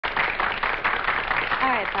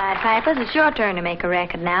right, Pied Pipers, it's your turn to make a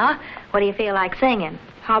record now. What do you feel like singing?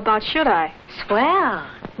 How about Should I? Swell.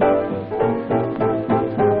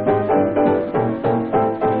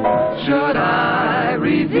 Should I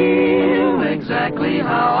reveal exactly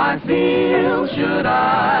how I feel? Should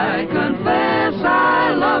I confess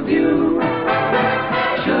I love you?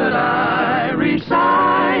 Should I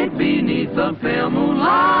recite beneath the pale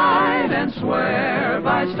moonlight and swear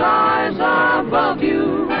by stars above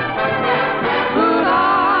you? Could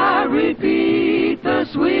I repeat the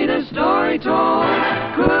sweetest story told?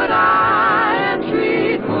 Could I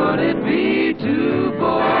entreat? Would it be too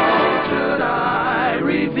bold? Should I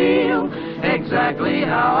reveal exactly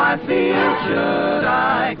how I feel? Should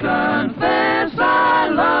I confess I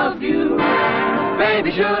love you?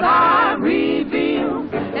 Baby, should I reveal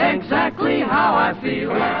exactly how I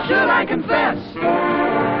feel? Should I confess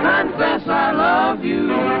I love you?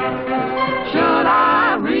 Should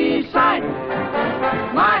I recite?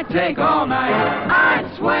 Might take all night,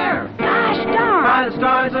 I'd swear. Gosh darn. By the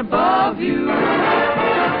stars above you.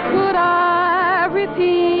 Could I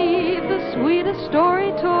repeat the sweetest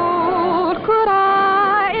story told? Could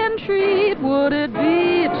I entreat? Would it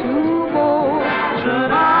be too bold?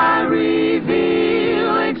 Should I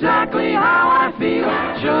reveal exactly how I feel?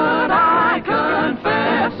 Should I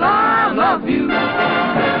confess I love you?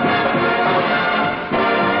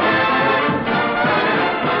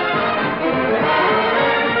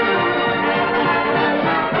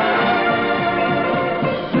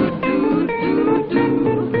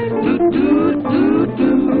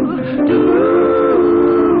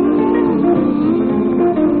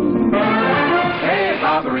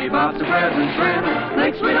 Bob's a present friend,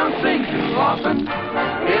 licks we don't sing too often.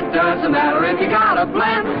 It doesn't matter if you got a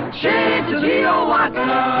blend, shades of G.O. Watson.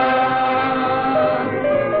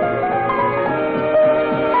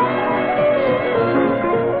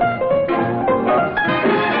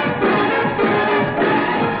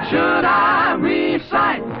 Should I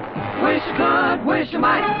recite? Wish you could, wish you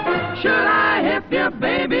might. Should I hip you,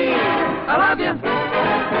 baby? I love you.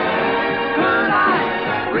 Could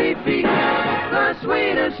I repeat the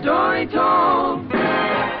sweetest story told?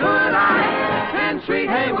 Could I entreat?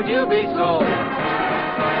 Hey, would you be so?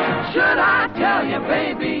 Should I tell you,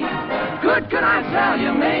 baby? Could I tell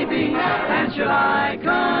you, maybe? And should I